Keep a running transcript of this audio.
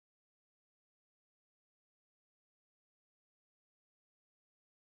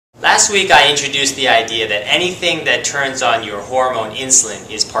Last week I introduced the idea that anything that turns on your hormone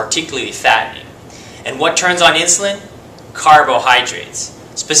insulin is particularly fattening. And what turns on insulin? Carbohydrates.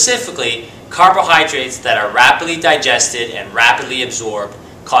 Specifically, carbohydrates that are rapidly digested and rapidly absorbed,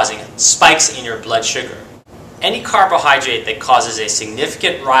 causing spikes in your blood sugar. Any carbohydrate that causes a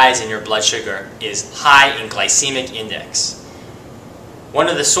significant rise in your blood sugar is high in glycemic index. One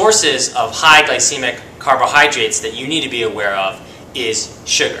of the sources of high glycemic carbohydrates that you need to be aware of is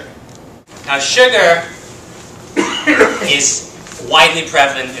sugar. Now, sugar is widely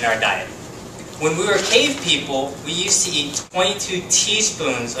prevalent in our diet. When we were cave people, we used to eat 22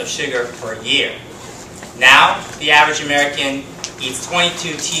 teaspoons of sugar per year. Now, the average American eats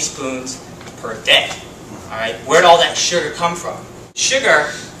 22 teaspoons per day. All right, where'd all that sugar come from? Sugar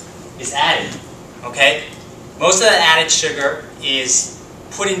is added, okay? Most of the added sugar is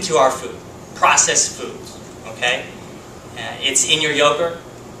put into our food, processed foods, okay? It's in your yogurt.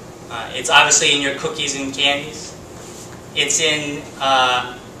 It's obviously in your cookies and candies. It's in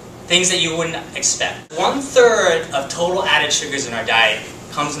things that you wouldn't expect. 1/3 of total added sugars in our diet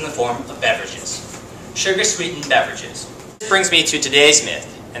comes in the form of beverages, sugar-sweetened beverages. This brings me to today's myth,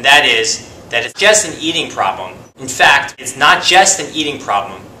 and that is that it's just an eating problem. In fact, it's not just an eating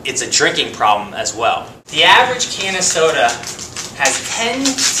problem, it's a drinking problem as well. The average can of soda has 10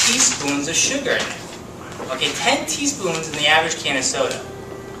 teaspoons of sugar in it. Okay, 10 teaspoons in the average can of soda.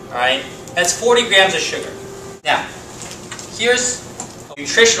 Alright, that's 40 grams of sugar. Now, here's a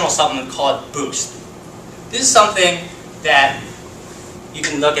nutritional supplement called Boost. This is something that you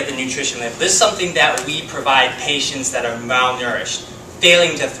can look at the nutrition label. This is something that we provide patients that are malnourished,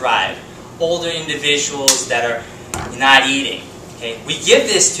 failing to thrive, older individuals that are not eating. Okay, we give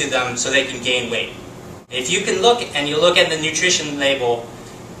this to them so they can gain weight. If you can look and you look at the nutrition label,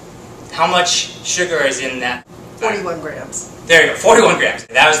 how much sugar is in that? 41 grams. There you go, 41 grams.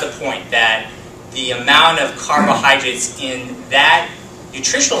 That was the point, that the amount of carbohydrates in that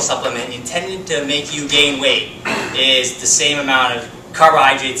nutritional supplement intended to make you gain weight is the same amount of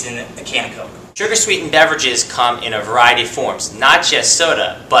carbohydrates in a can of Coke. Sugar-sweetened beverages come in a variety of forms, not just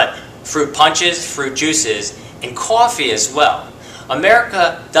soda, but fruit punches, fruit juices, and coffee as well.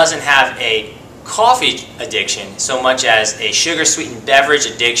 America doesn't have a coffee addiction so much as a sugar-sweetened beverage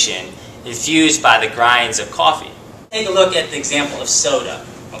addiction infused by the grinds of coffee. Take a look at the example of soda,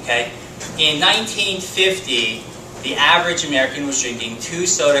 okay? In 1950, the average American was drinking 2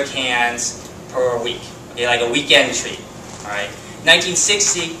 soda cans per week, okay, like a weekend treat, all right?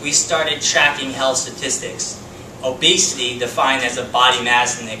 1960, we started tracking health statistics. Obesity, defined as a body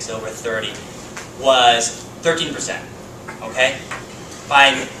mass index over 30, was 13%, okay?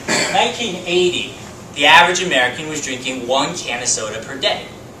 By 1980, the average American was drinking 1 can of soda per day.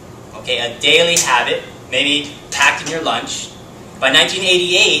 Okay, a daily habit, maybe packed in your lunch. By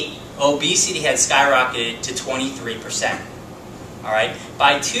 1988, obesity had skyrocketed to 23%. All right.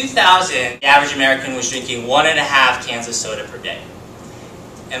 By 2000, the average American was drinking 1.5 cans of soda per day.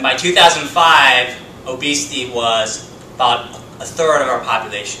 And by 2005, obesity was about 1/3 of our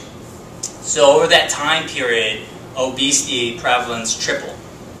population. So over that time period, obesity prevalence tripled.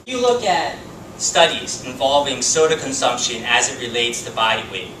 You look at studies involving soda consumption as it relates to body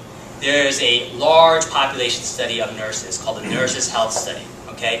weight. There's a large population study of nurses called the Nurses' Health Study,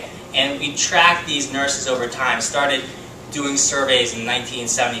 okay? And we tracked these nurses over time, started doing surveys in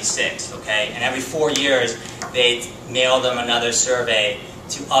 1976, okay? And every 4 years, they'd mail them another survey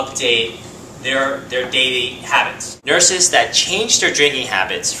to update their daily habits. Nurses that changed their drinking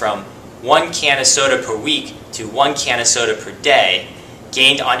habits from 1 can of soda per week to 1 can of soda per day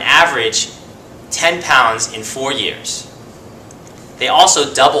gained on average 10 pounds in 4 years. They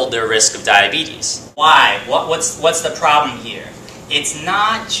also doubled their risk of diabetes. Why? What's the problem here? It's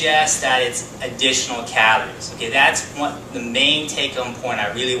not just that it's additional calories. Okay, that's the main take-home point I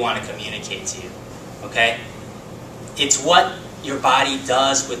really want to communicate to you. Okay? It's what your body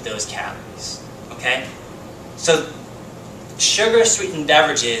does with those calories. Okay? So sugar-sweetened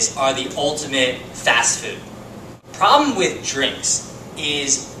beverages are the ultimate fast food. Problem with drinks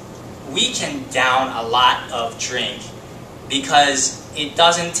is we can down a lot of drink because it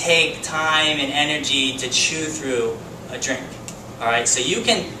doesn't take time and energy to chew through a drink. All right, so you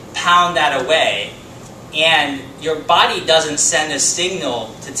can pound that away, and your body doesn't send a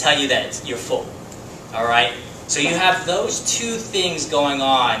signal to tell you that you're full. All right, so you have those two things going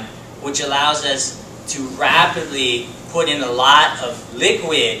on, which allows us to rapidly put in a lot of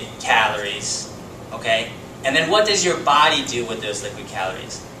liquid calories. Okay, and then what does your body do with those liquid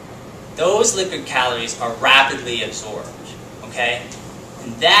calories? Those liquid calories are rapidly absorbed. Okay,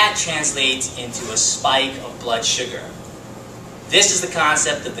 and that translates into a spike of blood sugar. This is the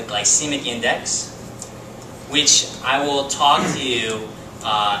concept of the glycemic index, which I will talk to you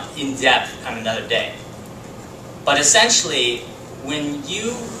in depth on another day. But essentially, when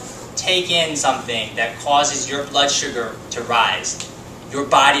you take in something that causes your blood sugar to rise, your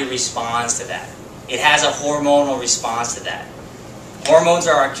body responds to that. It has a hormonal response to that. Hormones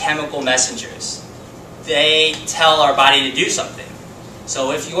are our chemical messengers. They tell our body to do something.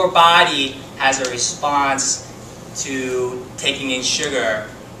 So if your body has a response to taking in sugar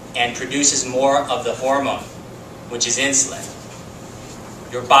and produces more of the hormone, which is insulin,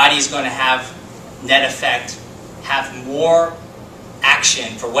 your body is going to have net effect, have more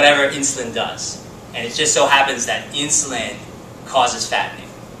action for whatever insulin does. And it just so happens that insulin causes fattening.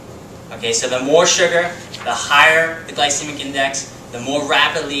 Okay, so the more sugar, the higher the glycemic index, the more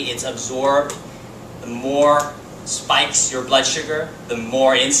rapidly it's absorbed, the more spikes your blood sugar, the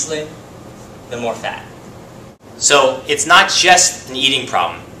more insulin, the more fat. So it's not just an eating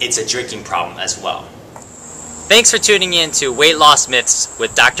problem, it's a drinking problem as well. Thanks for tuning in to Weight Loss Myths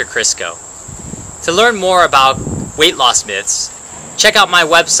with Dr. Crisco. To learn more about weight loss myths, check out my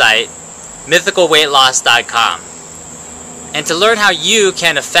website, mythicalweightloss.com. And to learn how you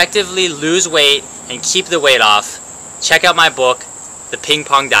can effectively lose weight and keep the weight off, check out my book, The Ping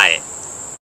Pong Diet.